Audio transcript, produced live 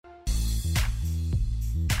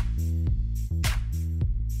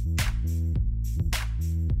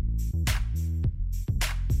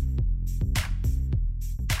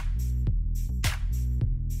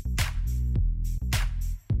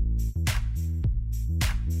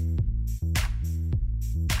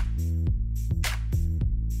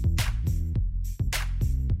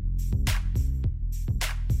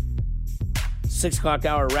6 o'clock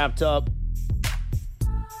hour wrapped up.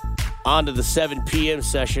 On to the 7 p.m.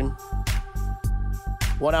 session.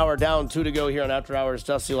 1 hour down, 2 to go here on After Hours.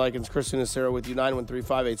 Dusty Likens, Kristen and Sarah with you.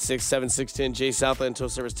 913-586-7610. Jay Southland Tow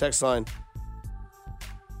Service text line.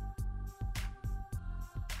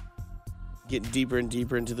 Getting deeper and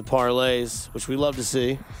deeper into the parlays, which we love to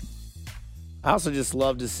see. I also just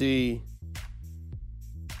love to see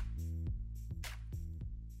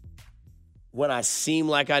when I seem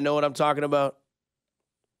like I know what I'm talking about.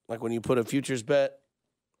 Like when you put a futures bet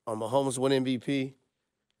on Mahomes win MVP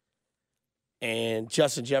and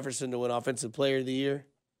Justin Jefferson to win Offensive Player of the Year.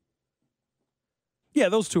 Yeah,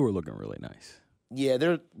 those two are looking really nice. Yeah,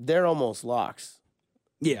 they're almost locks.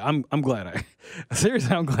 Yeah, I'm glad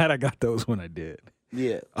seriously, I'm glad I got those when I did.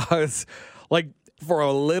 Yeah. I was like, for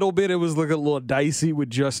a little bit, it was looking a little dicey with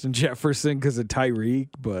Justin Jefferson because of Tyreek,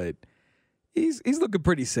 but he's looking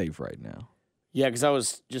pretty safe right now. Yeah, because I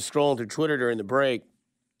was just scrolling through Twitter during the break,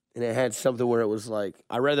 and it had something where it was like,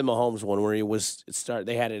 I read the Mahomes one where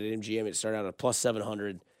they had it at MGM. It started out at plus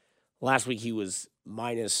 700. Last week he was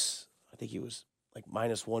minus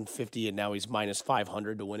 150, and now he's minus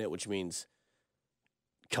 500 to win it, which means,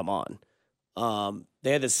 come on.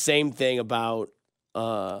 They had the same thing about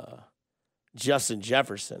Justin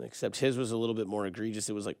Jefferson, except his was a little bit more egregious.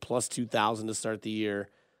 It was like plus 2,000 to start the year.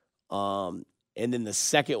 And then the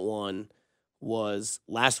second one was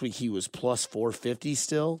last week he was plus 450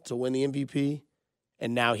 still to win the MVP,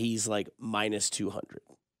 and now he's like minus 200.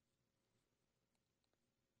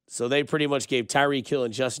 So they pretty much gave Tyreek Hill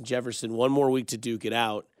and Justin Jefferson one more week to duke it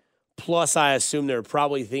out. Plus, I assume they're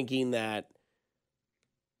probably thinking that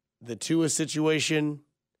the Tua situation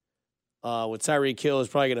with Tyreek Hill is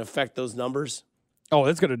probably going to affect those numbers. Oh,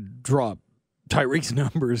 that's going to drop Tyreek's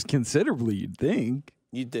numbers considerably, you'd think.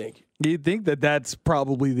 You'd think that that's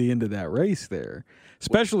probably the end of that race there,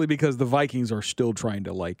 especially because the Vikings are still trying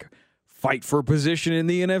to, like, fight for position in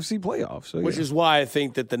the NFC playoffs. So, which is why I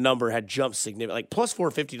think that the number had jumped significantly. Like, plus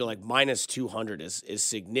 450 to, like, minus 200 is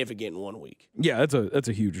significant in 1 week. Yeah, that's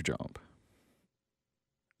a huge jump.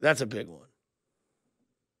 That's a big one.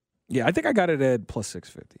 Yeah, I think I got it at plus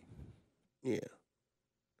 650. Yeah.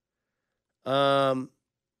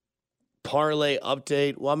 Parlay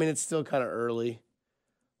update. Well, I mean, it's still kind of early.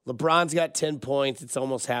 LeBron's got 10 points. It's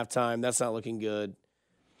almost halftime. That's not looking good.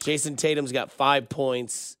 Jason Tatum's got 5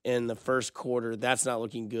 points in the first quarter. That's not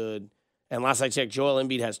looking good. And last I checked, Joel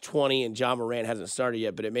Embiid has 20, and John Morant hasn't started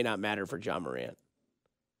yet, but it may not matter for John Morant.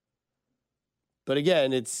 But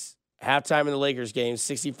again, it's halftime in the Lakers game,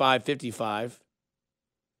 65-55.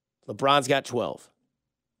 LeBron's got 12.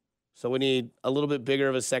 So we need a little bit bigger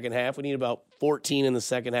of a second half. We need about 14 in the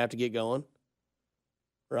second half to get going.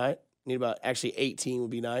 Right? Need about, actually 18 would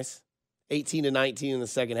be nice. 18 to 19 in the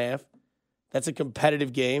second half. That's a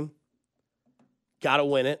competitive game. Got to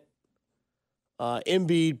win it.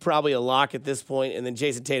 Embiid, probably a lock at this point, and then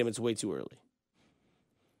Jason Tatum, it's way too early.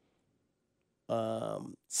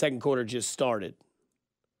 Second quarter just started.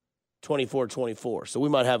 24-24. So we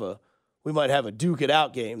might have a duke it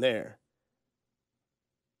out game there.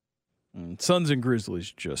 Suns and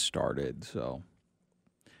Grizzlies just started, so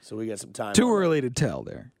we got some time. Too early to tell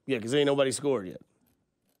there. Yeah, because ain't nobody scored yet.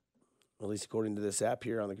 At least according to this app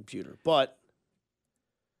here on the computer. But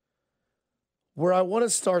where I want to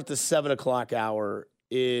start the 7 o'clock hour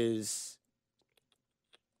is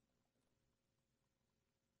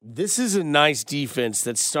this is a nice defense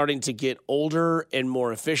that's starting to get older and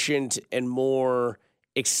more efficient and more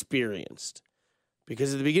experienced.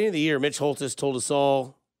 Because at the beginning of the year, Mitch Holthus told us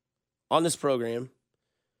all on this program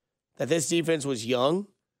that this defense was young,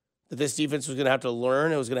 that this defense was going to have to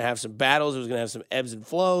learn. It was going to have some battles. It was going to have some ebbs and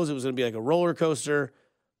flows. It was going to be like a roller coaster.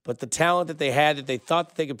 But the talent that they had, that they thought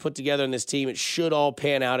that they could put together in this team, it should all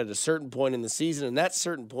pan out at a certain point in the season. And that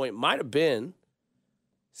certain point might have been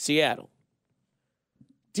Seattle.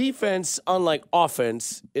 Defense, unlike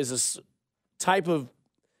offense, is a type of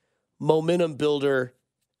momentum builder.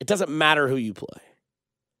 It doesn't matter who you play,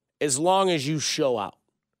 as long as you show out.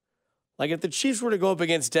 Like if the Chiefs were to go up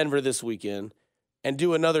against Denver this weekend and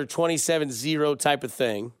do another 27-0 type of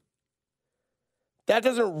thing, that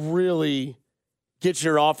doesn't really get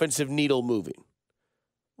your offensive needle moving,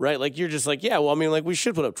 right? Like you're just like, yeah, well, I mean, like we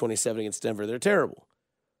should put up 27 against Denver. They're terrible.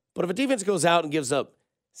 But if a defense goes out and gives up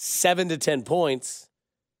 7 to 10 points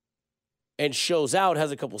and shows out,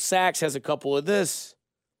 has a couple sacks, has a couple of this,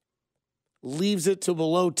 leaves it to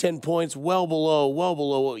below 10 points, well below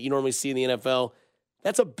what you normally see in the NFL,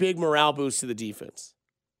 that's a big morale boost to the defense.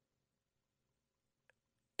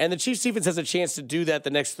 And the Chiefs defense has a chance to do that the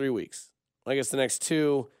next 3 weeks. I guess the next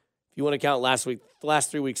 2, if you want to count last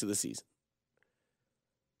 3 weeks of the season.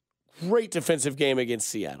 Great defensive game against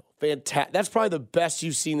Seattle. Fantastic. That's probably the best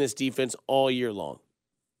you've seen this defense all year long.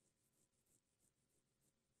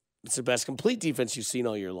 It's the best complete defense you've seen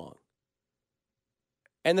all year long.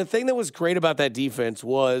 And the thing that was great about that defense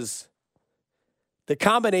was the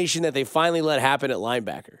combination that they finally let happen at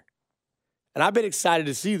linebacker. And I've been excited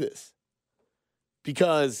to see this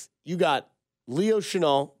because you got Leo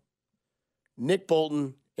Chenal, Nick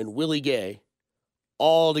Bolton, and Willie Gay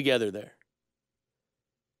all together there.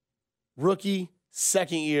 Rookie,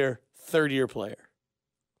 second year, third year player.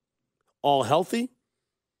 All healthy,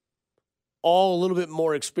 all a little bit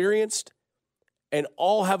more experienced, and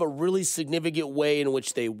all have a really significant way in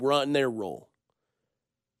which they run their role.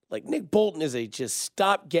 Like Nick Bolton is a just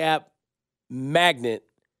stopgap magnet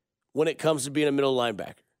when it comes to being a middle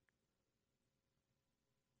linebacker.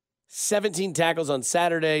 17 tackles on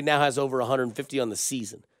Saturday, now has over 150 on the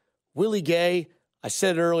season. Willie Gay, I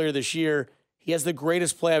said it earlier this year, he has the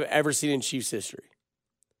greatest play I've ever seen in Chiefs history.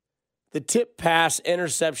 The tip pass,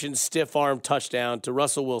 interception, stiff arm, touchdown to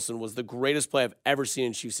Russell Wilson was the greatest play I've ever seen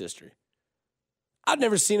in Chiefs history. I've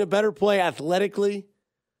never seen a better play athletically,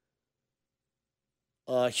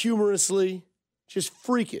 humorously, just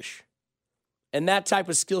freakish. And that type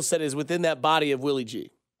of skill set is within that body of Willie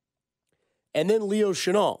G. And then Leo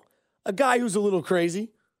Chenal, a guy who's a little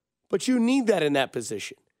crazy, but you need that in that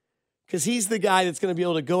position because he's the guy that's going to be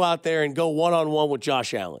able to go out there and go one-on-one with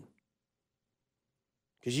Josh Allen.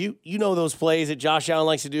 Because you know those plays that Josh Allen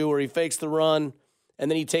likes to do where he fakes the run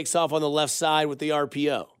and then he takes off on the left side with the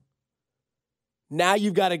RPO. Now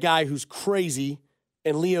you've got a guy who's crazy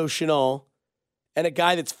in Leo Chenal and a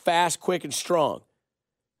guy that's fast, quick, and strong.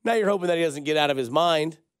 Now you're hoping that he doesn't get out of his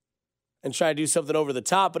mind and try to do something over the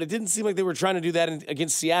top, but it didn't seem like they were trying to do that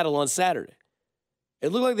against Seattle on Saturday.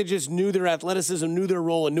 It looked like they just knew their athleticism, knew their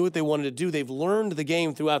role, and knew what they wanted to do. They've learned the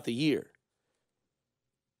game throughout the year.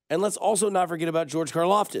 And let's also not forget about George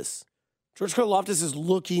Karlaftis. George Karlaftis is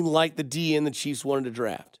looking like the DN the Chiefs wanted to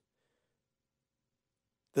draft.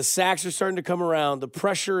 The sacks are starting to come around. The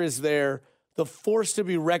pressure is there. The force to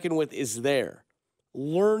be reckoned with is there.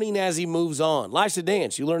 Learning as he moves on. Life's a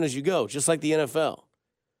dance. You learn as you go, just like the NFL.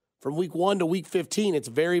 From week 1 to week 15, it's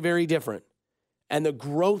very, very different. And the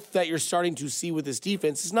growth that you're starting to see with this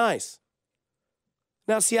defense is nice.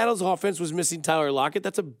 Now, Seattle's offense was missing Tyler Lockett.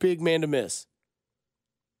 That's a big man to miss.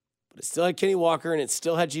 But it still had Kenny Walker, and it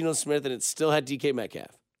still had Geno Smith, and it still had DK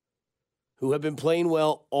Metcalf, who have been playing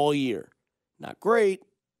well all year. Not great,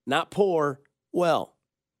 not poor, well.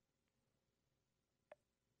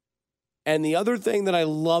 And the other thing that I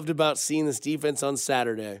loved about seeing this defense on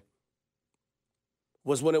Saturday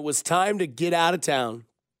was when it was time to get out of town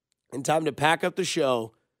and time to pack up the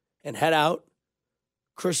show and head out,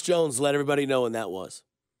 Chris Jones let everybody know when that was.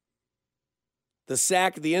 The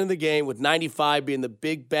sack at the end of the game with 95 being the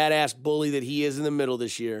big badass bully that he is in the middle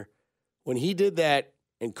this year. When he did that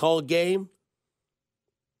and called game,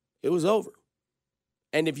 it was over.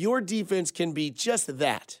 And if your defense can be just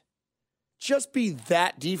that, just be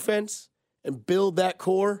that defense and build that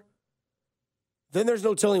core, then there's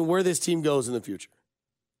no telling where this team goes in the future.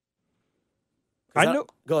 I know.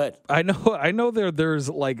 Go ahead. I know there's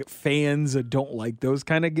like fans that don't like those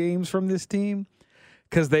kind of games from this team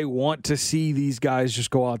because they want to see these guys just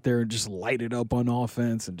go out there and just light it up on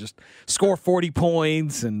offense and just score 40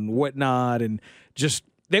 points and whatnot. And just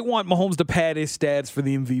they want Mahomes to pad his stats for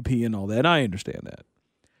the MVP and all that. And I understand that.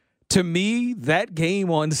 To me, that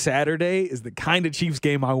game on Saturday is the kind of Chiefs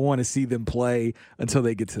game I want to see them play until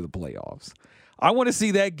they get to the playoffs. I want to see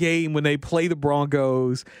that game when they play the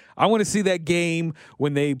Broncos. I want to see that game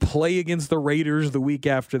when they play against the Raiders the week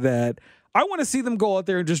after that. I want to see them go out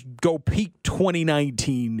there and just go peak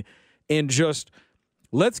 2019 and just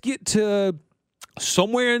let's get to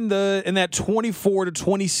somewhere in that 24 to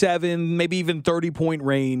 27, maybe even 30-point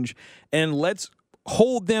range, and let's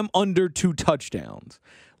hold them under 2 touchdowns.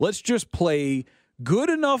 Let's just play good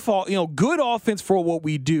enough, good offense for what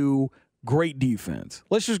we do. Great defense.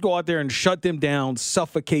 Let's just go out there and shut them down,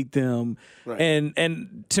 suffocate them. Right.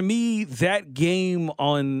 And to me, that game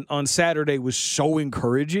on Saturday was so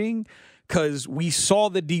encouraging because we saw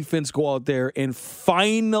the defense go out there and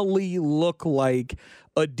finally look like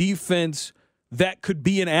a defense that could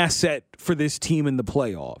be an asset for this team in the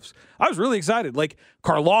playoffs. I was really excited. Like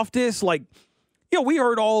Karlaftis, we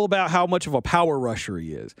heard all about how much of a power rusher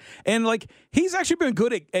he is. And, he's actually been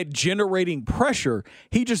good at generating pressure.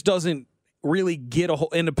 He just doesn't really get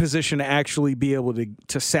in a position to actually be able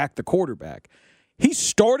to sack the quarterback. He's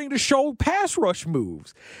starting to show pass rush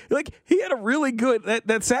moves. He had a really good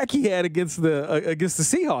that sack he had against the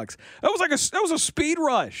Seahawks. That was a speed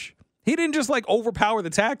rush. He didn't just like overpower the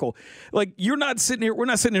tackle. Like we're not sitting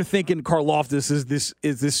here thinking Karlaftis is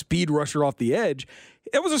this speed rusher off the edge.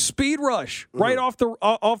 It was a speed rush right off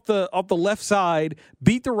the left side,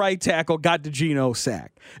 beat the right tackle, got DeGino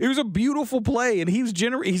sack. It was a beautiful play, and he's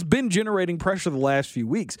been generating pressure the last few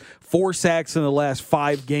weeks. 4 sacks in the last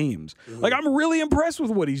 5 games. Like, I'm really impressed with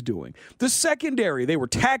what he's doing. The secondary, they were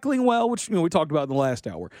tackling well, which we talked about in the last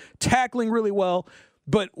hour. Tackling really well.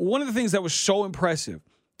 But one of the things that was so impressive,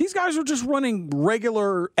 these guys were just running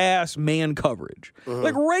regular-ass man coverage.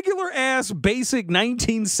 Like regular-ass basic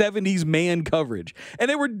 1970s man coverage. And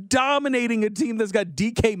they were dominating a team that's got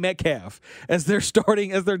DK Metcalf as their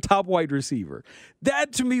top wide receiver.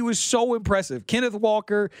 That, to me, was so impressive. Kenneth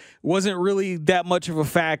Walker wasn't really that much of a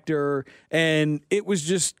factor, and it was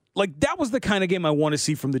just, like, that was the kind of game I want to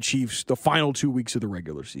see from the Chiefs the final 2 weeks of the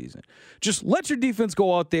regular season. Just let your defense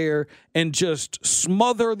go out there and just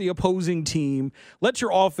smother the opposing team. Let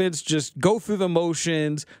your offense just go through the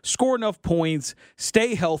motions, score enough points,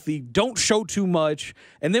 stay healthy, don't show too much.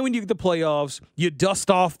 And then when you get the playoffs, you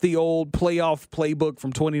dust off the old playoff playbook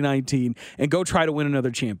from 2019 and go try to win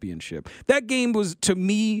another championship. That game was, to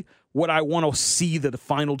me, what I want to see the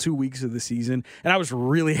final 2 weeks of the season. And I was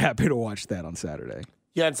really happy to watch that on Saturday.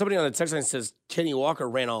 Yeah, and somebody on the text line says Kenny Walker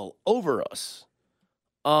ran all over us.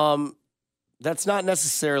 That's not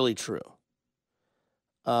necessarily true.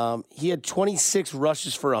 He had 26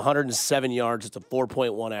 rushes for 107 yards. It's a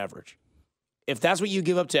 4.1 average. If that's what you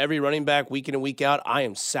give up to every running back week in and week out, I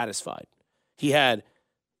am satisfied. He had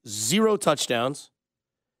 0 touchdowns,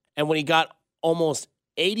 and when he got almost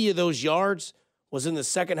 80 of those yards was in the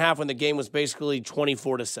second half when the game was basically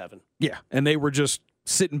 24-7. Yeah, and they were just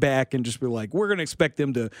sitting back and just be like, we're going to expect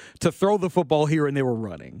them to throw the football here, and they were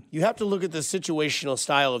running. You have to look at the situational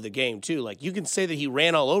style of the game, too. Like, you can say that he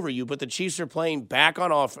ran all over you, but the Chiefs are playing back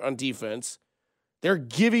on defense. They're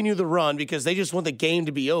giving you the run because they just want the game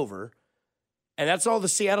to be over. And that's all the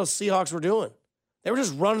Seattle Seahawks were doing. They were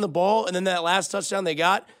just running the ball, and then that last touchdown they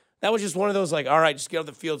got, that was just one of those, like, all right, just get off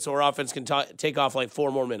the field so our offense can take off like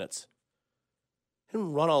 4 more minutes. They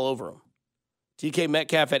didn't run all over them. DK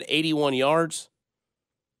Metcalf had 81 yards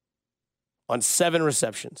on 7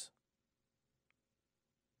 receptions.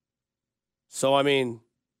 So, I mean,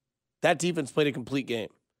 that defense played a complete game.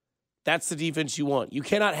 That's the defense you want. You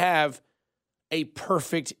cannot have a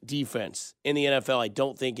perfect defense in the NFL, I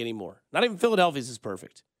don't think, anymore. Not even Philadelphia's is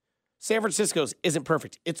perfect. San Francisco's isn't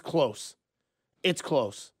perfect. It's close. It's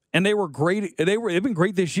close. And they were great. They've been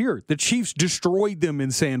great this year. The Chiefs destroyed them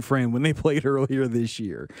in San Fran when they played earlier this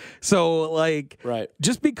year. So, like, right.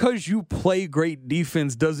 Just because you play great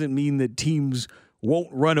defense doesn't mean that teams won't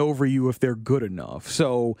run over you if they're good enough.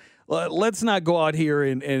 So let's not go out here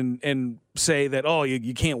and say that, oh,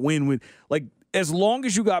 you can't win with, like, as long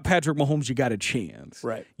as you got Patrick Mahomes, you got a chance.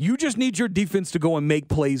 Right. You just need your defense to go and make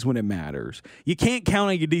plays when it matters. You can't count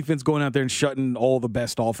on your defense going out there and shutting all the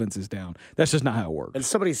best offenses down. That's just not how it works. And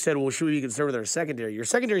somebody said, well, should we be concerned with our secondary? Your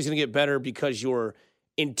secondary is going to get better because your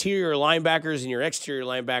interior linebackers and your exterior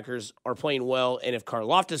linebackers are playing well. And if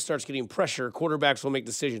Karlaftis starts getting pressure, quarterbacks will make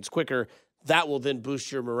decisions quicker. That will then boost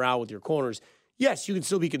your morale with your corners. Yes, you can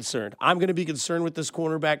still be concerned. I'm going to be concerned with this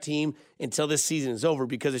cornerback team until this season is over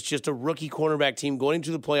because it's just a rookie cornerback team going into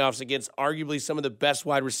the playoffs against arguably some of the best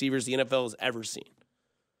wide receivers the NFL has ever seen.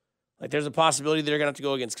 Like, there's a possibility they're going to have to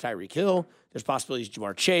go against Tyreek Hill. There's possibilities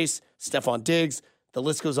Jamar Chase, Stephon Diggs. The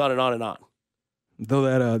list goes on and on and on.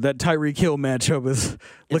 Though that Tyreek Hill matchup is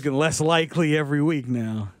looking less likely every week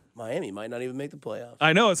now. Miami might not even make the playoffs.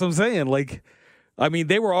 I know, that's what I'm saying. Like, I mean,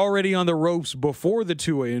 they were already on the ropes before the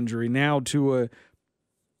Tua injury. Now to a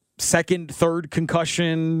second, third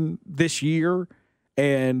concussion this year,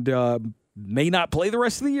 and may not play the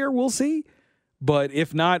rest of the year. We'll see. But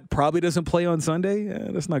if not, probably doesn't play on Sunday.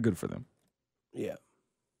 That's not good for them. Yeah.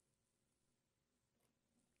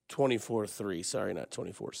 24-3. Sorry, not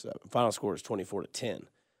 24-7. Final score is 24-10.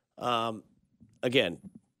 Again,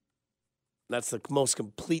 that's the most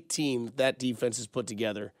complete team that defense has put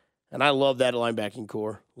together. And I love that linebacking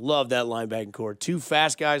core. Love that linebacking core. 2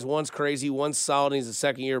 fast guys. One's crazy. One's solid. He's a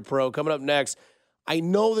second-year pro. Coming up next, I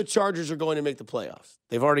know the Chargers are going to make the playoffs.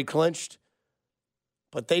 They've already clinched.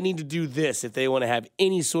 But they need to do this if they want to have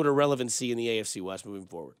any sort of relevancy in the AFC West moving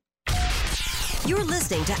forward. You're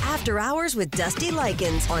listening to After Hours with Dusty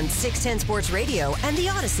Likens on 610 Sports Radio and the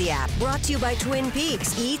Odyssey app. Brought to you by Twin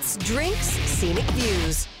Peaks. Eats, drinks, scenic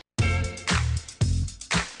views.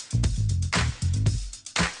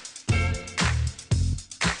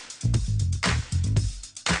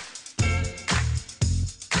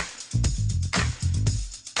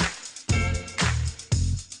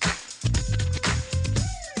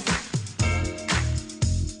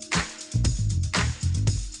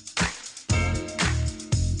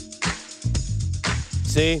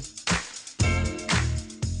 See?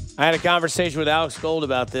 I had a conversation with Alex Gold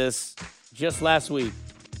about this just last week,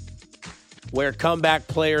 where comeback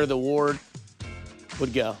player of the award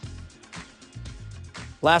would go.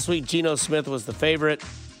 Last week, Geno Smith was the favorite.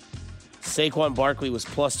 Saquon Barkley was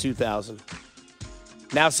plus 2,000.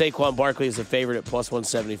 Now Saquon Barkley is the favorite at plus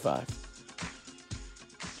 175.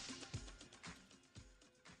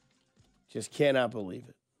 Just cannot believe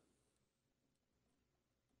it.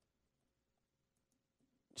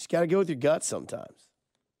 Just got to go with your gut sometimes.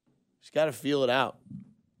 Just got to feel it out.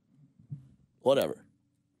 Whatever.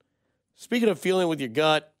 Speaking of feeling with your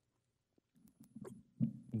gut,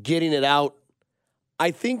 getting it out, I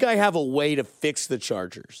think I have a way to fix the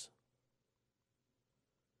Chargers.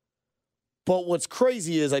 But what's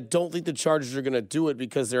crazy is I don't think the Chargers are going to do it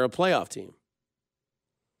because they're a playoff team.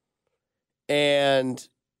 And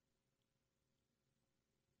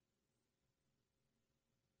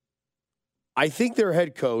I think their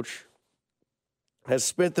head coach has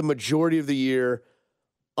spent the majority of the year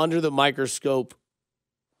under the microscope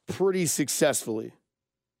pretty successfully.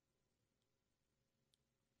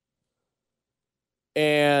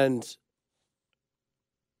 And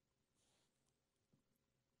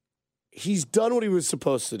he's done what he was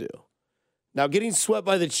supposed to do. Now, getting swept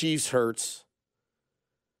by the Chiefs hurts.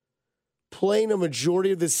 Playing a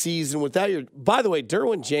majority of the season without your... By the way,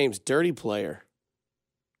 Derwin James, dirty player.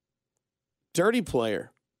 Dirty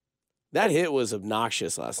player. That hit was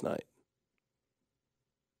obnoxious last night.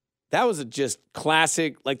 That was a just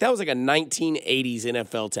classic, that was like a 1980s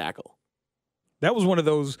NFL tackle. That was one of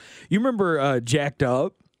those, you remember Jacked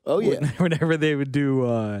Up? Oh, yeah. Whenever they would do,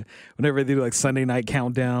 like Sunday Night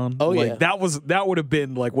Countdown. Oh, yeah. That would have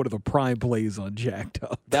been like one of the prime plays on Jacked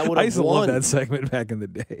Up. That would I have used to won. love that segment back in the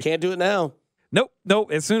day. Can't do it now.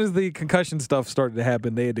 Nope. As soon as the concussion stuff started to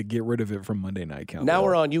happen, they had to get rid of it from Monday Night Countdown. Now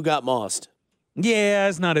we're on You Got Mossed. Yeah,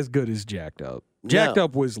 it's not as good as Jacked Up. Jacked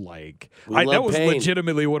Up was that was pain.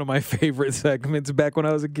 legitimately one of my favorite segments back when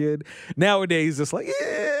I was a kid. Nowadays, it's like,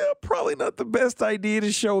 probably not the best idea to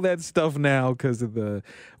show that stuff now because of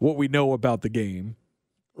what we know about the game.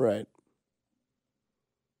 Right.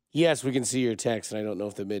 Yes, we can see your text, and I don't know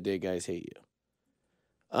if the midday guys hate you.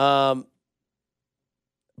 But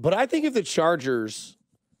I think if the Chargers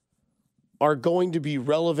are going to be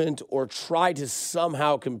relevant or try to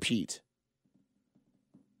somehow compete,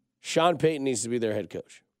 Sean Payton needs to be their head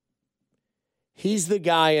coach. He's the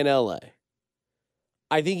guy in LA.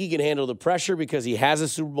 I think he can handle the pressure because he has a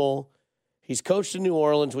Super Bowl. He's coached in New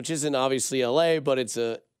Orleans, which isn't obviously LA, but it's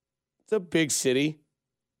a big city.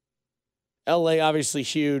 LA obviously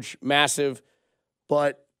huge, massive,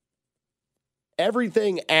 but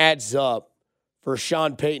everything adds up for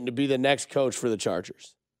Sean Payton to be the next coach for the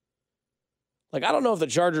Chargers. I don't know if the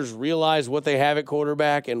Chargers realize what they have at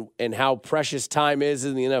quarterback and how precious time is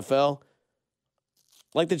in the NFL.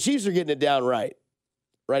 The Chiefs are getting it down right?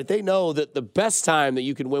 They know that the best time that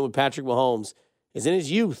you can win with Patrick Mahomes is in his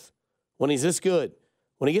youth, when he's this good.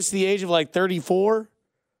 When he gets to the age of 34,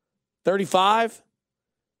 35,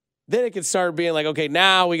 then it can start being okay,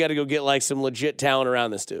 now we got to go get some legit talent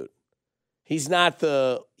around this dude. He's not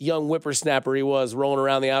the young whippersnapper he was rolling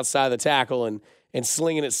around the outside of the tackle and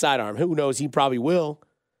slinging it sidearm. Who knows? He probably will.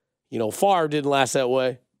 Favre didn't last that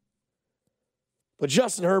way. But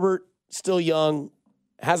Justin Herbert, still young,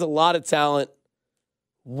 has a lot of talent.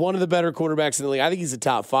 One of the better quarterbacks in the league. I think he's a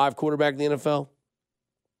top 5 quarterback in the NFL.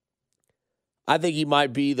 I think he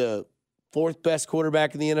might be the 4th best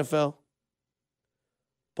quarterback in the NFL,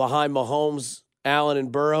 behind Mahomes, Allen,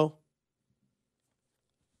 and Burrow.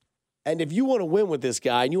 And if you want to win with this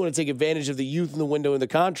guy and you want to take advantage of the youth in the window in the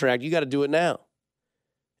contract, you got to do it now.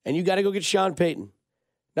 And you got to go get Sean Payton.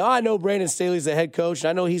 Now, I know Brandon Staley's the head coach, and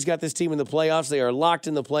I know he's got this team in the playoffs. They are locked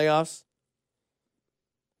in the playoffs.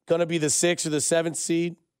 Going to be the 6th or the 7th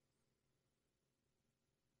seed.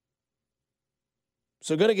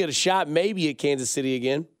 So going to get a shot maybe at Kansas City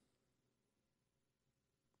again.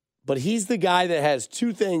 But he's the guy that has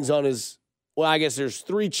 2 things on his, I guess there's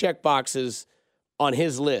 3 check boxes on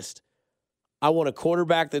his list. I want a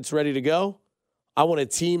quarterback that's ready to go. I want a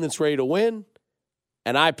team that's ready to win.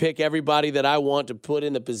 And I pick everybody that I want to put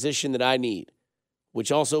in the position that I need,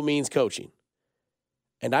 which also means coaching.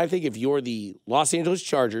 And I think if you're the Los Angeles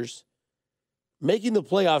Chargers, making the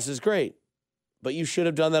playoffs is great, but you should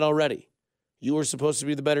have done that already. You were supposed to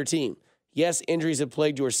be the better team. Yes, injuries have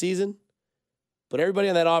plagued your season, but everybody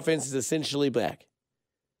on that offense is essentially back.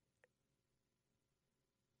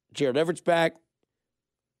 Jared Everett's back.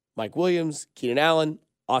 Mike Williams, Keenan Allen,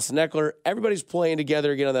 Austin Eckler. Everybody's playing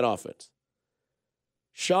together again on that offense.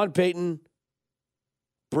 Sean Payton,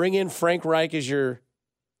 bring in Frank Reich as your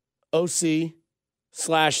OC.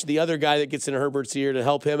 / the other guy that gets in Herbert's ear to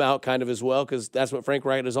help him out kind of as well, because that's what Frank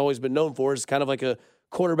Reich has always been known for, is kind of like a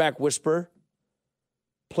quarterback whisperer.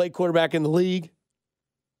 Play quarterback in the league.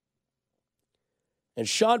 And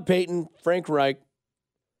Sean Payton, Frank Reich,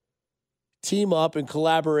 team up and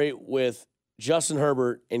collaborate with Justin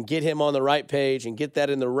Herbert and get him on the right page and get that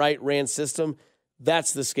in the right ran system.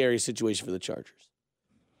 That's the scary situation for the Chargers.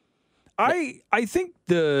 I think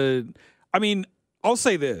I'll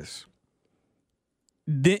say this.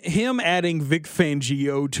 Him adding Vic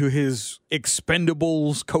Fangio to his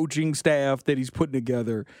Expendables coaching staff that he's putting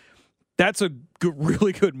together, that's a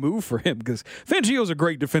really good move for him, because Fangio's a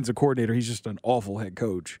great defensive coordinator. He's just an awful head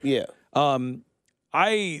coach. Yeah.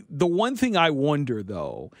 The one thing I wonder,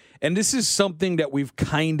 though, and this is something that we've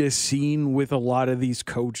kind of seen with a lot of these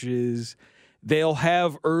coaches, they'll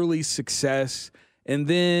have early success, and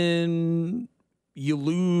then you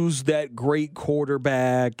lose that great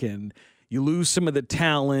quarterback, and you lose some of the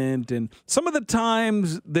talent, and some of the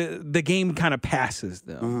times the game kind of passes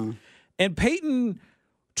them. Mm-hmm. And Peyton,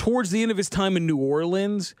 towards the end of his time in New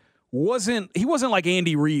Orleans, wasn't like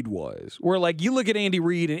Andy Reid was, where like you look at Andy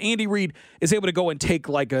Reid, and Andy Reid is able to go and take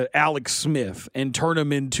like a Alex Smith and turn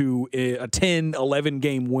him into a 10, 11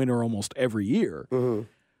 game winner almost every year. Mm-hmm.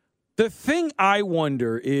 The thing I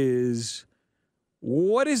wonder is,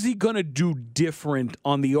 what is he going to do different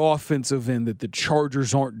on the offensive end that the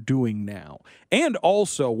Chargers aren't doing now? And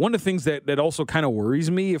also, one of the things that also kind of worries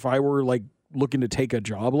me, if I were like looking to take a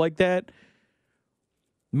job like that,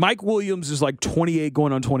 Mike Williams is like 28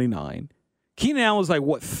 going on 29. Keenan Allen's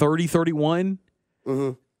like, 30, 31?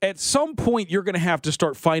 Mm-hmm. At some point, you're going to have to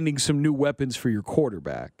start finding some new weapons for your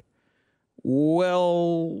quarterback.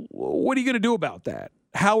 Well, what are you going to do about that?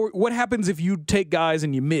 What happens if you take guys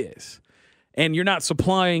and you miss, and you're not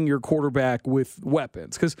supplying your quarterback with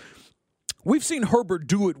weapons? Because we've seen Herbert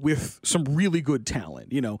do it with some really good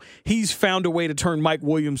talent. You know, he's found a way to turn Mike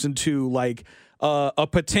Williams into like a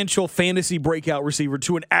potential fantasy breakout receiver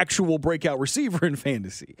to an actual breakout receiver in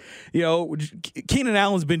fantasy. You know, Keenan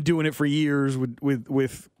Allen's been doing it for years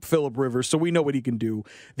with Phillip Rivers, so we know what he can do.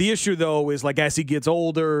 The issue, though, is like as he gets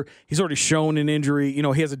older, he's already shown an injury. You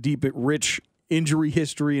know, he has a deep, rich injury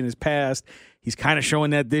history in his past. He's kind of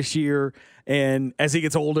showing that this year, and as he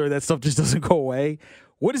gets older, that stuff just doesn't go away.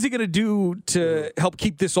 What is he going to do to help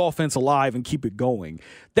keep this offense alive and keep it going?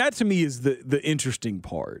 That, to me, is the interesting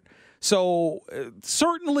part. So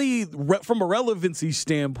certainly from a relevancy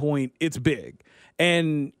standpoint, it's big.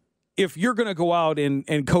 And if you're going to go out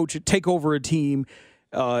and coach it, take over a team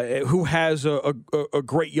who has a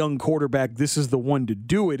great young quarterback, this is the one to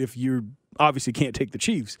do it if you obviously can't take the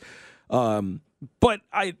Chiefs. But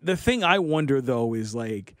the thing I wonder, though, is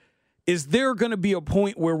like, is there going to be a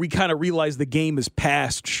point where we kind of realize the game is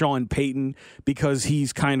past Sean Payton because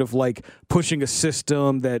he's kind of like pushing a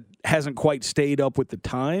system that hasn't quite stayed up with the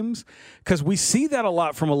times? Because we see that a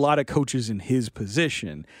lot from a lot of coaches in his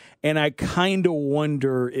position. And I kind of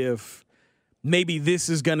wonder if maybe this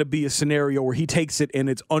is going to be a scenario where he takes it and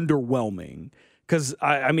it's underwhelming. Because,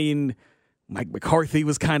 I mean, Mike McCarthy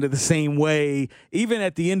was kind of the same way. Even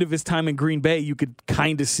at the end of his time in Green Bay, you could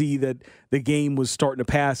kind of see that the game was starting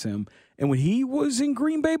to pass him. And when he was in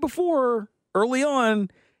Green Bay before, early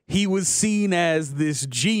on, he was seen as this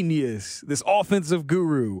genius, this offensive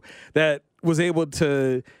guru that was able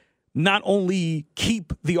to not only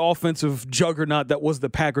keep the offensive juggernaut that was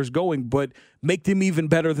the Packers going, but make them even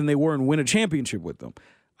better than they were and win a championship with them.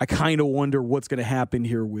 I kind of wonder what's going to happen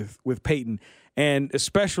here with Peyton. And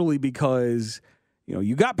especially because, you know,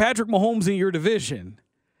 you got Patrick Mahomes in your division.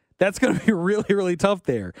 That's going to be really, really tough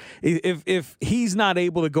there. If he's not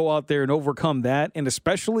able to go out there and overcome that, and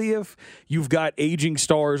especially if you've got aging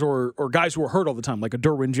stars or guys who are hurt all the time, like a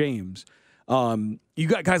Derwin James, you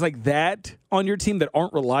got guys like that on your team that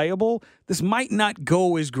aren't reliable, this might not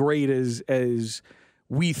go as great as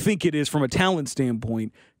we think it is from a talent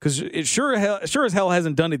standpoint, because it sure as hell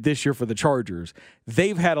hasn't done it this year for the Chargers.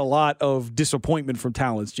 They've had a lot of disappointment from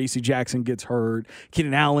talents. J.C. Jackson gets hurt.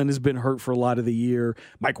 Keenan Allen has been hurt for a lot of the year.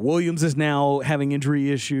 Mike Williams is now having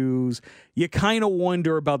injury issues. You kind of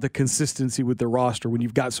wonder about the consistency with the roster when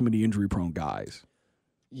you've got so many injury-prone guys.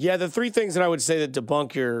 Yeah, the three things that I would say that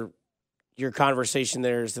debunk your conversation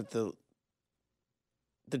there is that the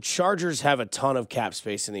Chargers have a ton of cap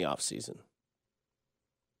space in the offseason.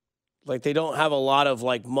 Like, they don't have a lot of,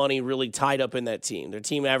 like, money really tied up in that team. Their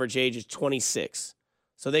team average age is 26.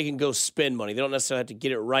 So they can go spend money. They don't necessarily have to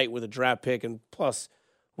get it right with a draft pick. And plus,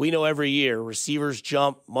 we know every year receivers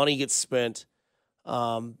jump, money gets spent.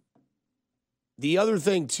 The other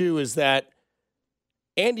thing, too, is that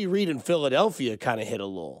Andy Reid in Philadelphia kind of hit a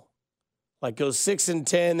lull. Like goes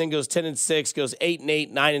 6-10, then goes 10-6, goes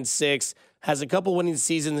 8-8, 9-6, has a couple winning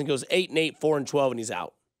seasons, and goes 8-8, 4-12, and he's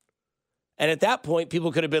out. And at that point,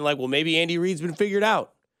 people could have been like, well, maybe Andy Reid's been figured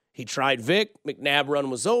out. He tried Vic, McNabb run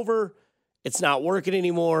was over, it's not working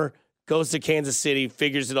anymore, goes to Kansas City,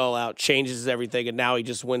 figures it all out, changes everything, and now he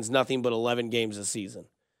just wins nothing but 11 games a season.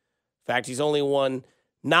 In fact, he's only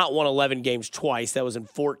not won 11 games twice. That was in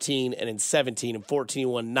 14 and in 17. In 14, he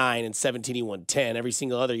won 9. In 17, he won 10. Every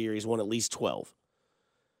single other year, he's won at least 12.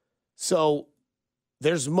 So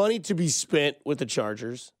there's money to be spent with the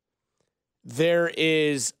Chargers. There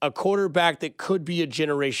is a quarterback that could be a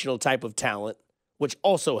generational type of talent, which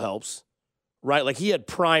also helps, right? Like he had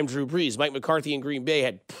prime Drew Brees. Mike McCarthy in Green Bay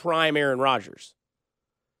had prime Aaron Rodgers.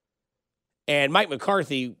 And Mike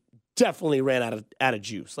McCarthy definitely ran out of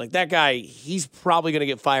juice. Like that guy, he's probably going to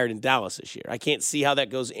get fired in Dallas this year. I can't see how that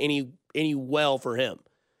goes any well for him,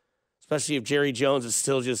 especially if Jerry Jones is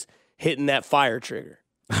still just hitting that fire trigger.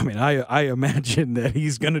 I mean, I imagine that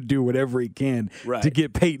he's going to do whatever he can to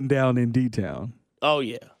get Payton down in D-Town. Oh,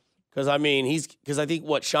 yeah. Because, I mean, I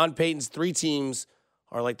think Sean Payton's 3 teams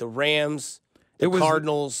are like the Rams,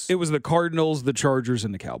 Cardinals. It was the Cardinals, the Chargers,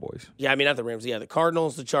 and the Cowboys. Yeah, I mean, not the Rams. Yeah, the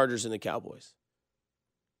Cardinals, the Chargers, and the Cowboys.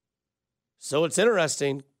 So it's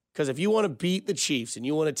interesting because if you want to beat the Chiefs and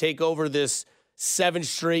you want to take over this 7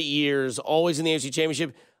 straight years, always in the AFC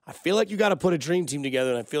Championship, I feel like you got to put a dream team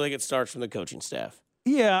together, and I feel like it starts from the coaching staff.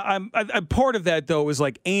 Yeah, I'm part of that, though, is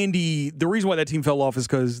like Andy. The reason why that team fell off is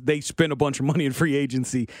because they spent a bunch of money in free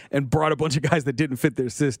agency and brought a bunch of guys that didn't fit their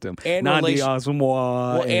system. And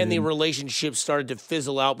and the relationship started to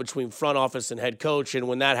fizzle out between front office and head coach. And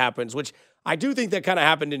when that happens, which I do think that kind of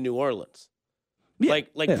happened in New Orleans. Yeah,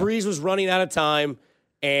 Breeze was running out of time.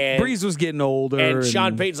 And Breeze was getting older. And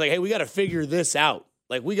Sean Payton's like, hey, we got to figure this out.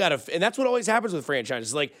 Like, we got to – and that's what always happens with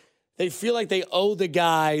franchises. Like, they feel like they owe the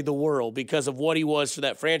guy the world because of what he was for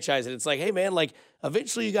that franchise. And it's like, hey, man, like,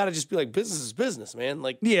 eventually you got to just be like, business is business, man.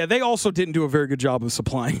 Like, yeah, they also didn't do a very good job of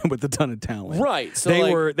supplying him with a ton of talent. Right.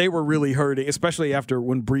 So they were really hurting, especially after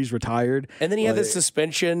when Breeze retired. And then he had this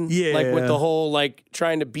suspension, like with the whole like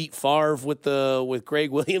trying to beat Favre with Greg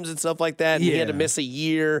Williams and stuff like that. And he had to miss a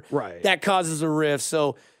year. Right. That causes a rift.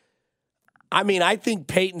 So, I mean, I think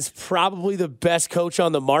Peyton's probably the best coach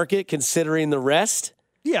on the market considering the rest.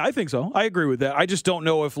 Yeah, I think so. I agree with that. I just don't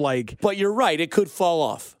know if But you're right. It could fall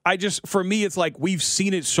off. For me, it's like we've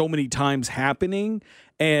seen it so many times happening.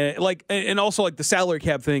 And also like the salary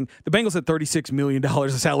cap thing. The Bengals had $36 million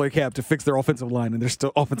of salary cap to fix their offensive line, and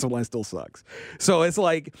their offensive line still sucks. So it's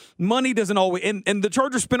like money doesn't always. And the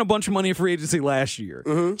Chargers spent a bunch of money in free agency last year.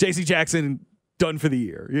 Mm-hmm. J.C. Jackson done for the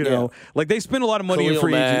year, Like they spent a lot of money in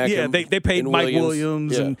free agency. Yeah, they paid Mike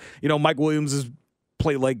Williams, and Mike Williams has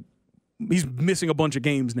played like. He's missing a bunch of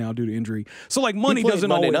games now due to injury. So like money doesn't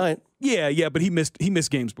Monday always. Night. Yeah, but he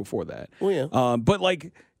missed games before that. Oh yeah. But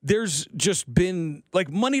like there's just been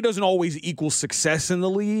like money doesn't always equal success in the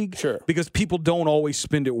league. Sure. Because people don't always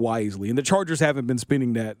spend it wisely, and the Chargers haven't been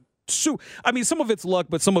spending that. So I mean, some of it's luck,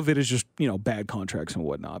 but some of it is just bad contracts and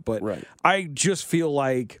whatnot. But I just feel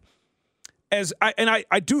like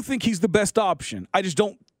I do think he's the best option.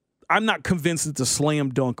 I'm not convinced it's a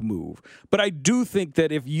slam dunk move, but I do think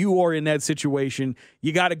that if you are in that situation,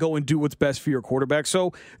 you got to go and do what's best for your quarterback.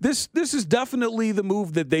 So this is definitely the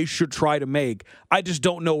move that they should try to make. I just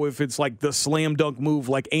don't know if it's like the slam dunk move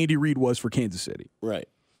like Andy Reid was for Kansas City. Right.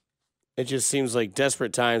 It just seems like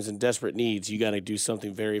desperate times and desperate needs, you got to do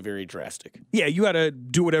something very, very drastic. Yeah, you got to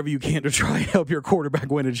do whatever you can to try and help your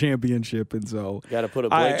quarterback win a championship. And so you got to put a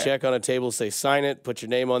blank check on a table, say sign it, put your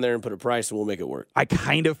name on there, and put a price, and we'll make it work. I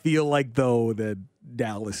kind of feel like, though, that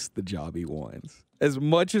Dallas, the job he wants. As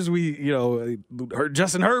much as we,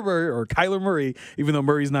 Justin Herbert or Kyler Murray, even though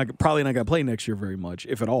Murray's probably not going to play next year very much,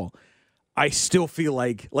 if at all. I still feel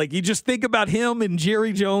like you just think about him and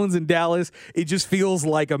Jerry Jones in Dallas, it just feels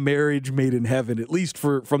like a marriage made in heaven, at least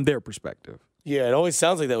from their perspective. Yeah, it always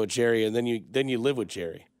sounds like that with Jerry, and then you live with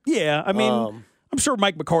Jerry. Yeah, I mean, I'm sure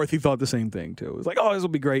Mike McCarthy thought the same thing too. It's like, oh, this will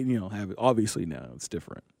be great, and have it. Obviously, now it's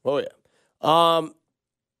different. Oh yeah.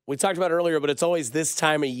 We talked about it earlier, but it's always this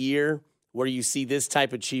time of year where you see this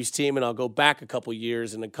type of Chiefs team, and I'll go back a couple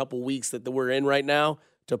years and a couple weeks that we're in right now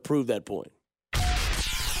to prove that point.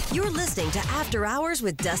 You're listening to After Hours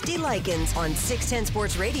with Dusty Likens on 610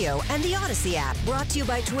 Sports Radio and the Odyssey app. Brought to you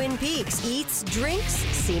by Twin Peaks. Eats, drinks,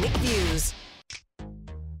 scenic views.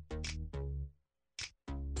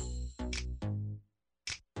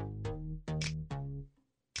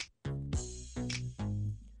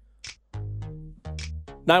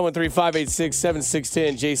 Nine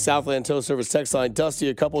 586-7610, Jay Southland Tow Service text line. Dusty,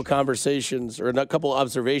 a couple of observations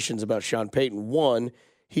about Sean Payton. One,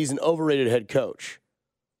 he's an overrated head coach.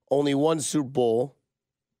 Only one Super Bowl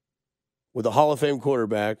with a Hall of Fame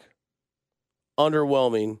quarterback,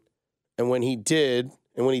 underwhelming. And when he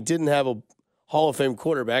didn't have a Hall of Fame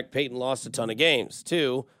quarterback, Peyton lost a ton of games.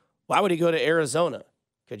 Two, why would he go to Arizona?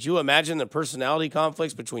 Could you imagine the personality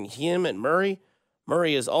conflicts between him and Murray?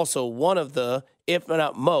 Murray is also one of the, if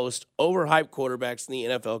not most, overhyped quarterbacks in the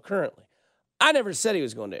NFL currently. I never said he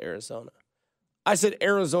was going to Arizona. I said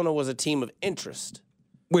Arizona was a team of interest.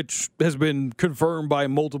 Which has been confirmed by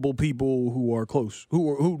multiple people who are close,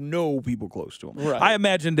 who know people close to him. Right. I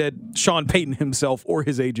imagine that Sean Payton himself or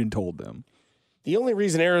his agent told them. The only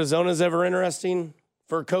reason Arizona is ever interesting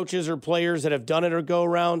for coaches or players that have done it or go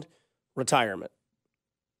around, retirement.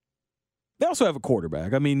 They also have a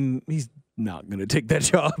quarterback. I mean, he's not going to take that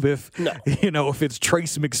job if it's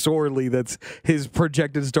Trace McSorley that's his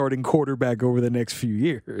projected starting quarterback over the next few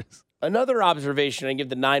years. Another observation I give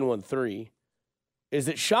the 913 is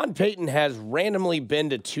that Sean Payton has randomly been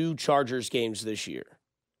to 2 Chargers games this year.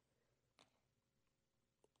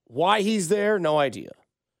 Why he's there, no idea.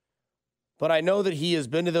 But I know that he has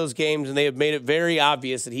been to those games, and they have made it very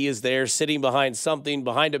obvious that he is there sitting behind something,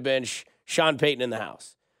 behind a bench, Sean Payton in the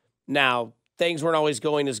house. Now, things weren't always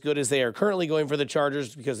going as good as they are currently going for the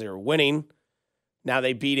Chargers because they were winning. Now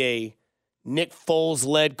they beat a Nick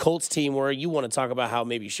Foles-led Colts team where you want to talk about how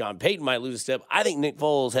maybe Sean Payton might lose a step. I think Nick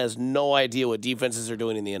Foles has no idea what defenses are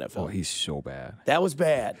doing in the NFL. Oh, he's so bad. That was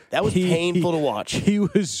bad. That was painful to watch. He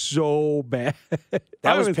was so bad.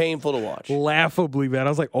 That was painful to watch. Laughably bad. I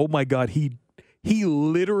was like, oh, my God, he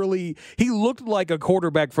looked like a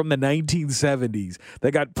quarterback from the 1970s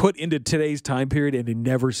that got put into today's time period and had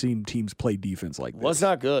never seen teams play defense like this. Was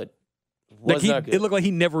not good. It looked like he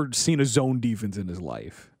never seen a zone defense in his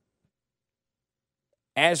life.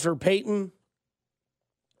 As for Peyton,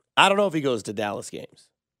 I don't know if he goes to Dallas games.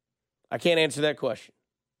 I can't answer that question.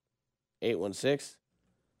 816.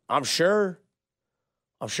 I'm sure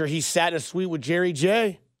he sat in a suite with Jerry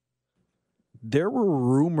J. There were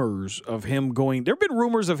rumors of him going. There have been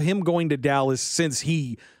rumors of him going to Dallas since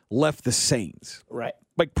he left the Saints. Right.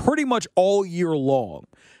 Like pretty much all year long,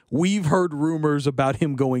 we've heard rumors about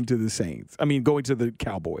him going to the Saints. I mean, going to the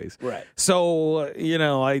Cowboys. Right. So,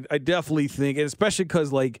 I definitely think, and especially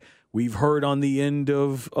because, like, we've heard on the end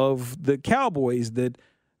of the Cowboys that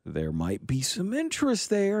there might be some interest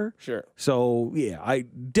there. Sure. So, yeah,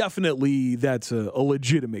 that's a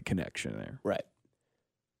legitimate connection there. Right.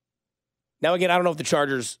 Now, again, I don't know if the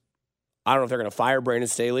Chargers, they're going to fire Brandon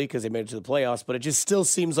Staley because they made it to the playoffs, but it just still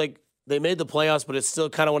seems like they made the playoffs, but it's still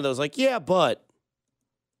kind of one of those like, yeah, but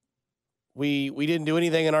we didn't do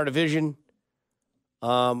anything in our division.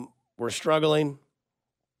 We're struggling,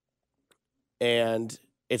 and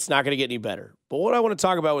it's not going to get any better. But what I want to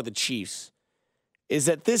talk about with the Chiefs is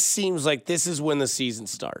that this seems like this is when the season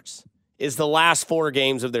starts, is the last 4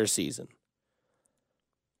 games of their season.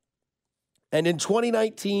 And in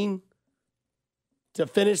 2019, to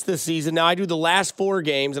finish the season, now I do the last 4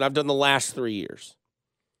 games, and I've done the last 3 years.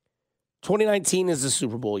 2019 is the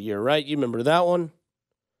Super Bowl year, right? You remember that one?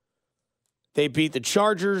 They beat the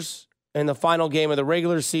Chargers in the final game of the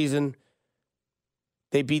regular season.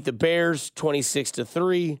 They beat the Bears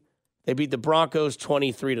 26-3. They beat the Broncos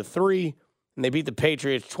 23-3. And they beat the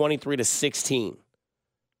Patriots 23-16.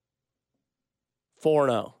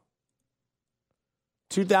 4-0.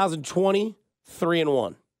 2020,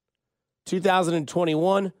 3-1.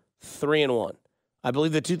 2021, 3-1. I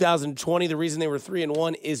believe that 2020, the reason they were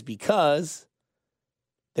 3-1 is because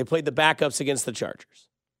they played the backups against the Chargers.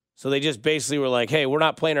 So they just basically were like, hey, we're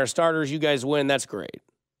not playing our starters. You guys win. That's great.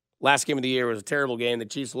 Last game of the year was a terrible game. The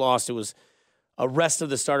Chiefs lost. It was a rest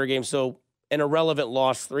of the starter game. So an irrelevant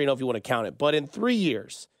loss, 3-0 if you want to count it. But in 3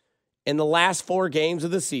 years, in the last 4 games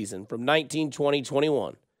of the season, from 19, 20,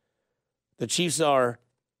 21, the Chiefs are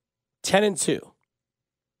 10-2.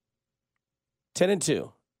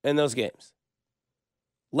 10-2 in those games.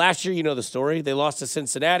 Last year, you know the story. They lost to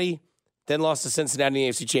Cincinnati, then lost to Cincinnati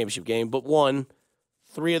in the AFC Championship game, but won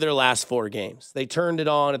 3 of their last 4 games. They turned it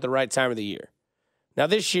on at the right time of the year. Now,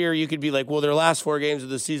 this year, you could be like, well, their last 4 games of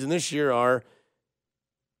the season this year are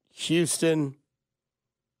Houston,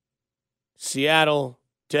 Seattle,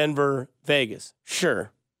 Denver, Vegas.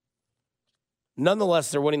 Sure.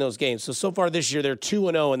 Nonetheless, they're winning those games. So far this year, they're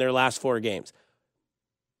 2-0 in their last 4 games.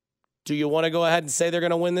 Do you want to go ahead and say they're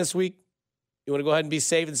going to win this week? You want to go ahead and be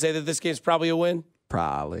safe and say that this game's probably a win?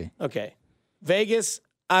 Probably. Okay. Vegas,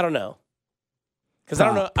 I don't know. Because I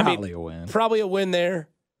don't know. Probably a win. Probably a win there.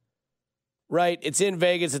 Right? It's in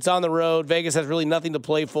Vegas. It's on the road. Vegas has really nothing to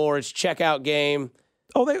play for. It's checkout game.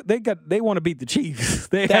 Oh, they want to beat the Chiefs.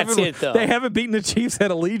 That's it, though. They haven't beaten the Chiefs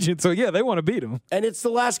at Allegiant, so yeah, they want to beat them. And it's the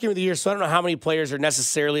last game of the year, so I don't know how many players are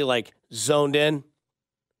necessarily like zoned in.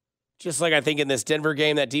 Just like I think in this Denver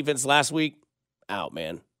game, that defense last week, out,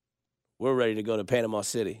 man. We're ready to go to Panama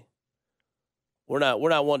City. We're not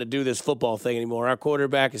wanting to do this football thing anymore. Our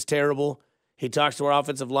quarterback is terrible. He talks to our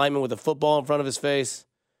offensive lineman with a football in front of his face.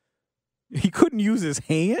 He couldn't use his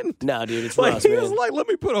hand? No, dude, it's like, Russ, he man. was like, let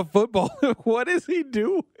me put a football. What is he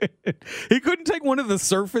doing? He couldn't take one of the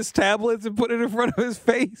Surface tablets and put it in front of his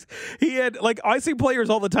face. He had, like, I see players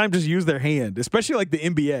all the time just use their hand, especially like the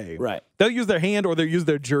NBA. Right. They'll use their hand or they'll use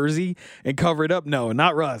their jersey and cover it up. No,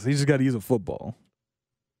 not Russ. He just got to use a football.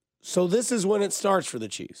 So this is when it starts for the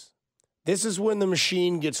Chiefs. This is when the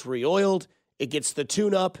machine gets re-oiled. It gets the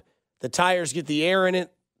tune-up. The tires get the air in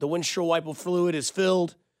it. The windshield wiper fluid is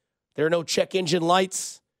filled. There are no check engine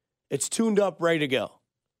lights. It's tuned up, ready to go.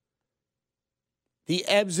 The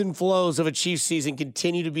ebbs and flows of a Chiefs season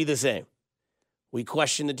continue to be the same. We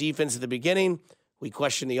question the defense at the beginning. We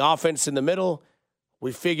question the offense in the middle.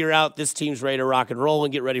 We figure out this team's ready to rock and roll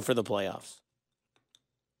and get ready for the playoffs.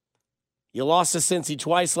 You lost to Cincy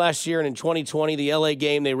twice last year, and in 2020, the LA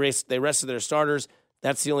game, they rested their starters.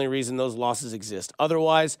 That's the only reason those losses exist.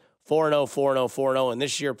 Otherwise, 4-0, 4-0, 4-0, and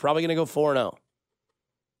this year, probably going to go 4-0.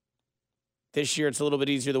 This year, it's a little bit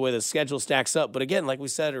easier the way the schedule stacks up. But again, like we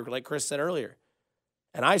said, or like Chris said earlier,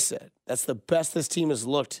 and I said, that's the best this team has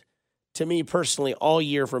looked to me personally all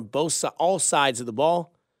year from all sides of the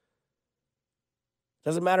ball.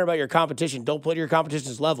 Doesn't matter about your competition. Don't play to your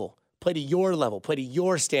competition's level. Play to your level. Play to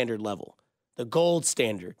your standard level, the gold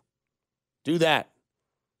standard. Do that.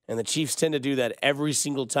 And the Chiefs tend to do that every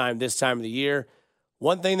single time this time of the year.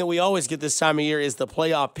 One thing that we always get this time of year is the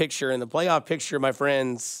playoff picture. And the playoff picture, my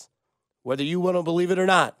friends, whether you want to believe it or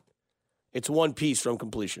not, it's one piece from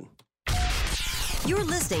completion. You're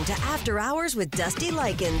listening to After Hours with Dusty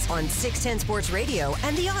Likens on 610 Sports Radio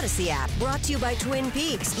and the Odyssey app. Brought to you by Twin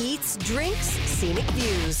Peaks. Eats, drinks, scenic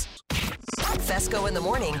views. Fesco in the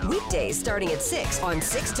morning. Weekdays starting at 6 on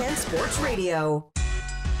 610 Sports Radio.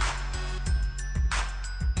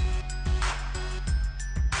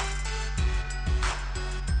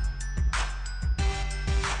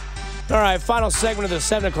 All right, final segment of the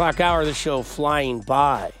 7 o'clock hour of the show flying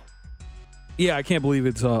by. Yeah, I can't believe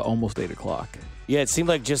it's almost 8 o'clock. Yeah, it seemed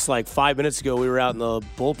like just like 5 minutes ago we were out in the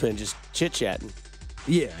bullpen just chit-chatting.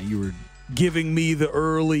 Yeah, you were giving me the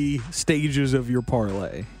early stages of your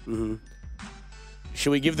parlay. Mm-hmm. Should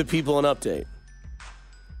we give the people an update?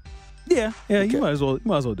 Yeah, Okay. you might as well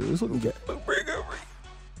do it. It's looking good.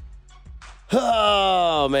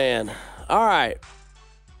 Oh, man. All right.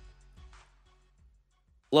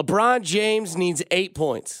 LeBron James needs 8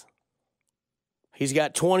 points. He's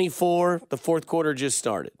got 24. The fourth quarter just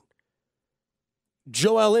started.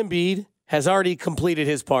 Joel Embiid has already completed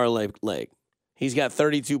his parlay leg. He's got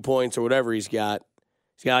 32 points or whatever he's got.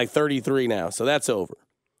 He's got like 33 now, so that's over.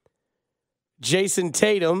 Jason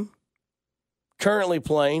Tatum, currently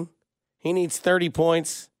playing. He needs 30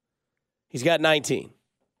 points. He's got 19.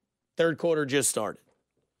 Third quarter just started.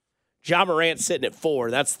 Ja Morant sitting at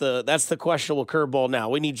 4. That's the questionable curveball now.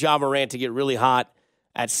 We need Ja Morant to get really hot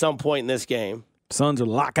at some point in this game. Suns are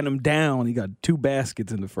locking him down. He got 2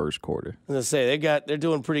 baskets in the first quarter. I was gonna say they're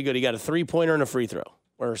doing pretty good. He got a 3-pointer and a free throw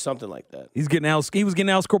or something like that. He was getting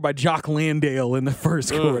outscored by Jock Landale in the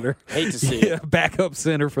first quarter. Hate to see it. Backup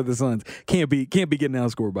center for the Suns. Can't be getting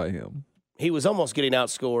outscored by him. He was almost getting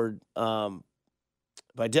outscored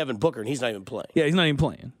by Devin Booker, and he's not even playing. Yeah, he's not even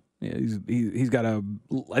playing. Yeah, he's got I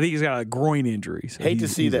think he's got a groin injury. So Hate to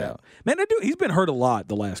see that. Out. Man, he's been hurt a lot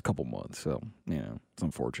the last couple months. So it's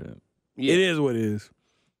unfortunate. Yeah. It is what it is.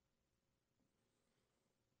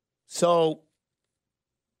 So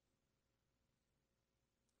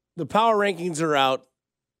the power rankings are out.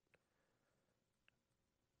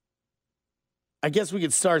 I guess we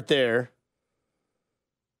could start there.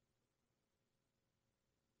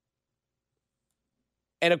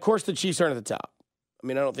 And, of course, the Chiefs aren't at the top. I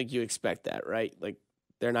mean, I don't think you expect that, right? Like,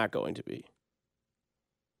 they're not going to be.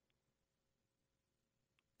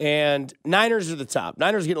 And Niners are the top.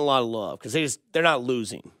 Niners getting a lot of love because they're not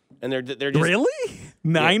losing. And they're just Really?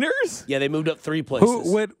 Niners? Yeah, they moved up 3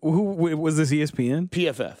 places. Who was this, ESPN?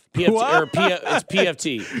 PFF. What? It's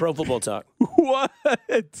PFT, Pro Football Talk. What?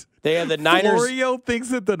 They have the Niners. Florio thinks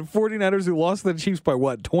that the 49ers who lost to the Chiefs by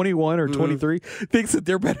 21 or 23 thinks that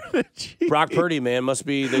they're better than the Chiefs. Brock Purdy, man, must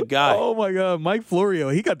be the guy. Oh, my God. Mike Florio,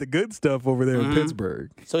 he got the good stuff over there in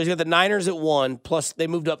Pittsburgh. So he's got the Niners at 1, plus they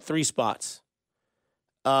moved up 3 spots.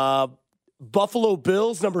 Buffalo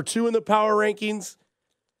Bills, number 2 in the power rankings.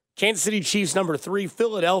 Kansas City Chiefs number 3,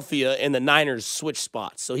 Philadelphia, and the Niners switched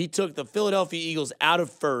spots. So he took the Philadelphia Eagles out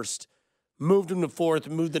of first, moved them to fourth,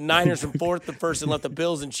 moved the Niners from fourth to first, and left the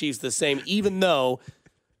Bills and Chiefs the same, even though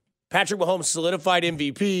Patrick Mahomes solidified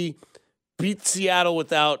MVP, beat Seattle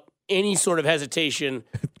without any sort of hesitation,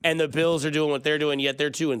 and the Bills are doing what they're doing, yet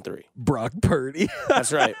they're 2-3. Brock Purdy.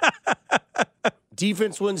 That's right.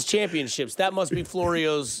 Defense wins championships. That must be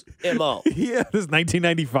Florio's MO. Yeah, this is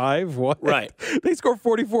 1995. What? Right. They scored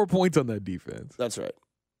 44 points on that defense. That's right.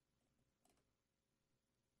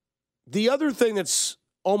 The other thing that's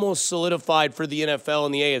almost solidified for the NFL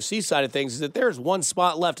and the AFC side of things is that there's one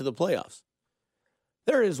spot left to the playoffs.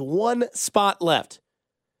 There is one spot left.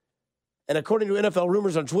 And according to NFL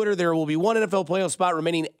rumors on Twitter, there will be one NFL playoff spot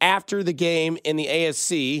remaining after the game in the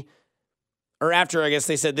AFC, or after, I guess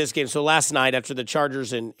they said this game. So last night, after the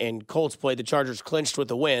Chargers and Colts played, the Chargers clinched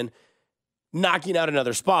with a win, knocking out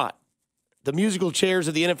another spot. The musical chairs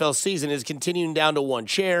of the NFL season is continuing down to one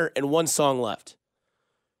chair and one song left.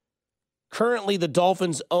 Currently, the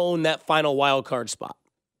Dolphins own that final wild card spot.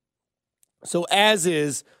 So as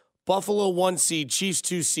is Buffalo 1 seed, Chiefs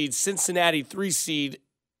 2 seed, Cincinnati 3 seed,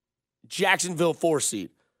 Jacksonville 4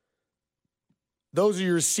 seed. Those are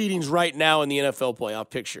your seedings right now in the NFL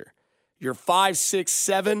playoff picture. You're 5, 6,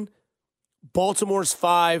 7. Baltimore's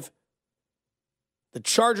 5. The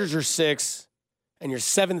Chargers are 6. And your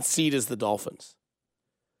 7th seed is the Dolphins.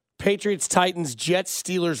 Patriots, Titans, Jets,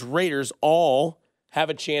 Steelers, Raiders all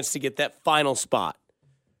have a chance to get that final spot.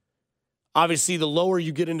 Obviously, the lower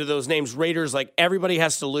you get into those names, Raiders, like everybody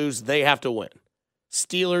has to lose, they have to win.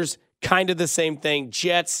 Steelers, kind of the same thing.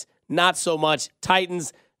 Jets, not so much.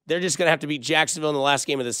 Titans, they're just going to have to beat Jacksonville in the last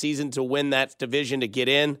game of the season to win that division to get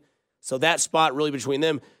in. So that spot really between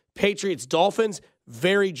them. Patriots, Dolphins,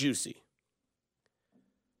 very juicy.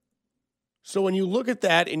 So when you look at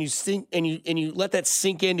that and you think and you let that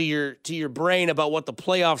sink into your brain about what the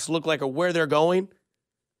playoffs look like or where they're going,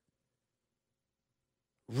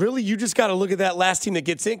 really you just got to look at that last team that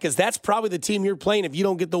gets in, because that's probably the team you're playing if you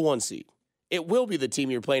don't get the 1 seed. It will be the team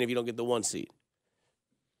you're playing if you don't get the 1 seed.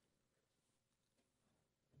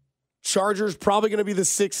 Chargers probably going to be the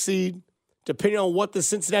 6th seed. Depending on what the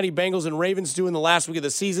Cincinnati Bengals and Ravens do in the last week of the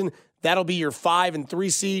season, that'll be your 5 and 3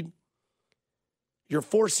 seed. Your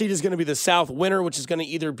 4th seed is going to be the South winner, which is going to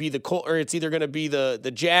either be it's either going to be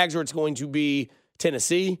the Jags or it's going to be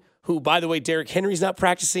Tennessee, who, by the way, Derrick Henry's not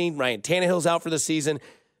practicing. Ryan Tannehill's out for the season.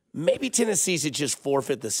 Maybe Tennessee should just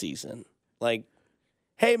forfeit the season. Like,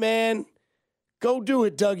 hey, man, go do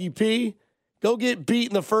it, Dougie P. Go get beat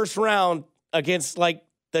in the first round against, like,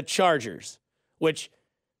 the Chargers, which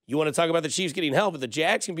you want to talk about the Chiefs getting help, but the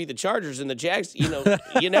Jags can beat the Chargers, and the Jags,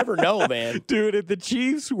 you never know, man. Dude, if the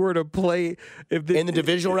Chiefs were to play in the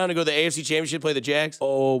divisional round to go to the AFC Championship, play the Jags.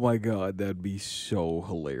 Oh, my God, that'd be so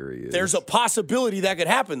hilarious. There's a possibility that could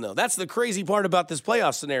happen, though. That's the crazy part about this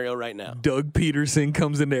playoff scenario right now. Doug Peterson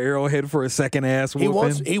comes into Arrowhead for a second ass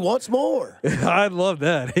whooping. He wants more. I'd love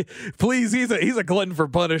that. Please, he's a glutton for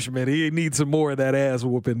punishment. He needs some more of that ass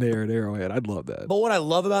whooping there at Arrowhead. I'd love that. But what I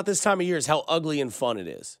love about this time of year is how ugly and fun it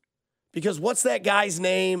is. Because what's that guy's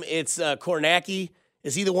name? It's Kornacki.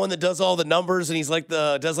 Is he the one that does all the numbers and he's does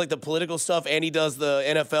the political stuff and he does the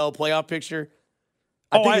NFL playoff picture?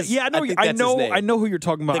 I know who you're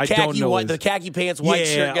talking about. The khaki pants, white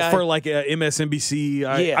shirt guy for like MSNBC.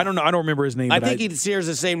 I don't know. I don't remember his name. I think he shares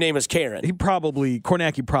the same name as Karen.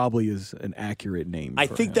 Kornacki probably is an accurate name. I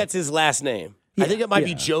think that's his last name. I think it might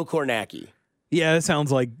be Joe Kornacki. Yeah, that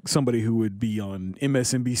sounds like somebody who would be on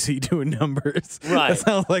MSNBC doing numbers. Right. That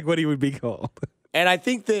sounds like what he would be called. And I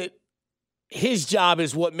think that his job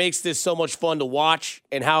is what makes this so much fun to watch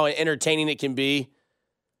and how entertaining it can be.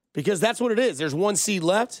 Because that's what it is. There's 1 seed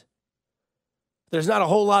left. There's not a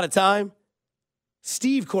whole lot of time.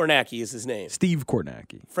 Steve Kornacki is his name. Steve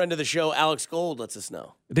Kornacki. Friend of the show, Alex Gold, lets us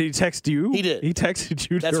know. Did he text you? He did. He texted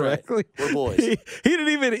you That's directly. Right. We're boys. He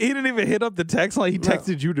didn't even hit up the text line. He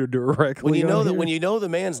texted you directly. When you know the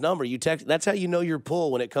man's number, you text. That's how you know your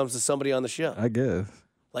pull when it comes to somebody on the show. I guess.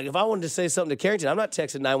 Like if I wanted to say something to Carrington, I'm not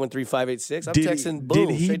texting 913-586. I'm texting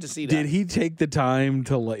boom straight to C. Did he take the time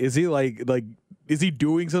to is he is he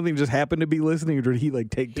doing something? Just happened to be listening, or did he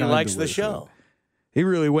take time? He likes to the listen? show. He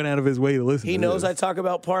really went out of his way to listen. He knows I talk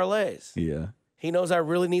about parlays. Yeah. He knows I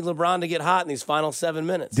really need LeBron to get hot in these final 7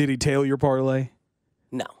 minutes. Did he tail your parlay?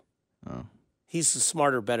 No. Oh. He's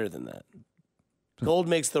smarter, better than that. Gold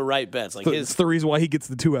makes the right bets. It's the reason why he gets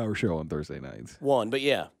the 2-hour show on Thursday nights. But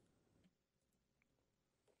yeah.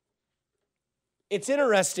 It's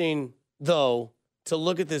interesting, though, to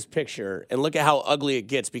look at this picture and look at how ugly it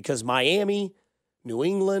gets, because Miami, New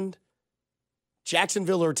England,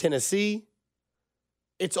 Jacksonville, or Tennessee,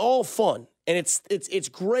 It's all fun. And it's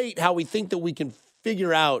great how we think that we can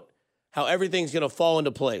figure out how everything's going to fall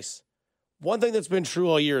into place. One thing that's been true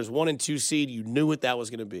all year is 1 and 2 seed. You knew what that was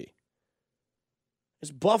going to be.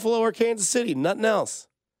 It's Buffalo or Kansas City, nothing else.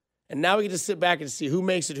 And now we get to sit back and see who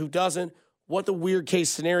makes it, who doesn't, what the weird case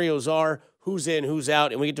scenarios are, who's in, who's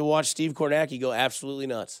out, and we get to watch Steve Kornacki go absolutely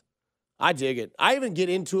nuts. I dig it. I even get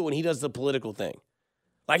into it when he does the political thing.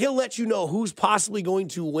 Like, he'll let you know who's possibly going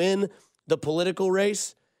to win the political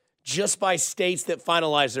race just by states that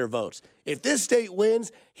finalize their votes. If this state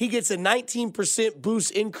wins, he gets a 19%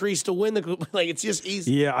 boost increase to win the. Like, it's just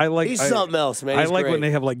easy. Yeah, he's something else, man. I He's like great. when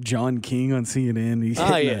they have like John King on CNN. He's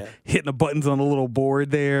hitting the buttons on the little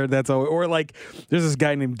board there. That's all. Or like, there's this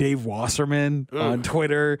guy named Dave Wasserman on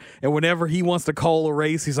Twitter, and whenever he wants to call a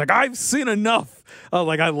race, he's like, "I've seen enough." Oh,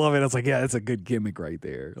 like I love it. It's like, yeah, that's a good gimmick right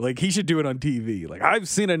there. Like he should do it on TV. Like I've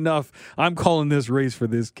seen enough. I'm calling this race for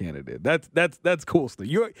this candidate. That's cool stuff.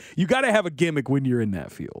 You got to have a gimmick when you're in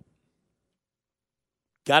that field.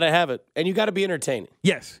 Got to have it, and you got to be entertaining.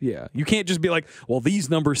 Yes, yeah. You can't just be like, "Well, these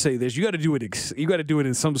numbers say this." You got to do it. You got to do it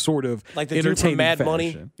in some sort of like the entertaining dude from Mad fashion.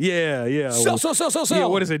 Money. Yeah. So. Yeah,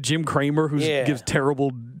 what is it? Jim Cramer, who gives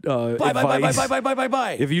terrible advice.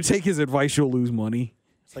 Bye. If you take his advice, you'll lose money.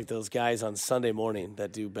 It's like those guys on Sunday morning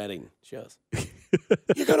that do betting shows.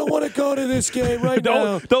 You're gonna want to go to this game right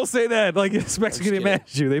now. Don't say that. Like it's Mexican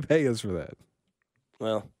Matthew. They pay us for that.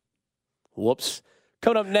 Well, whoops.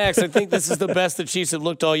 Coming up next, I think this is the best the Chiefs have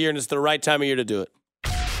looked all year, and it's the right time of year to do it.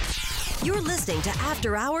 You're listening to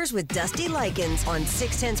After Hours with Dusty Likens on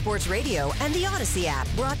 610 Sports Radio and the Odyssey app.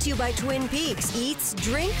 Brought to you by Twin Peaks. Eats,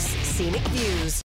 drinks, scenic views.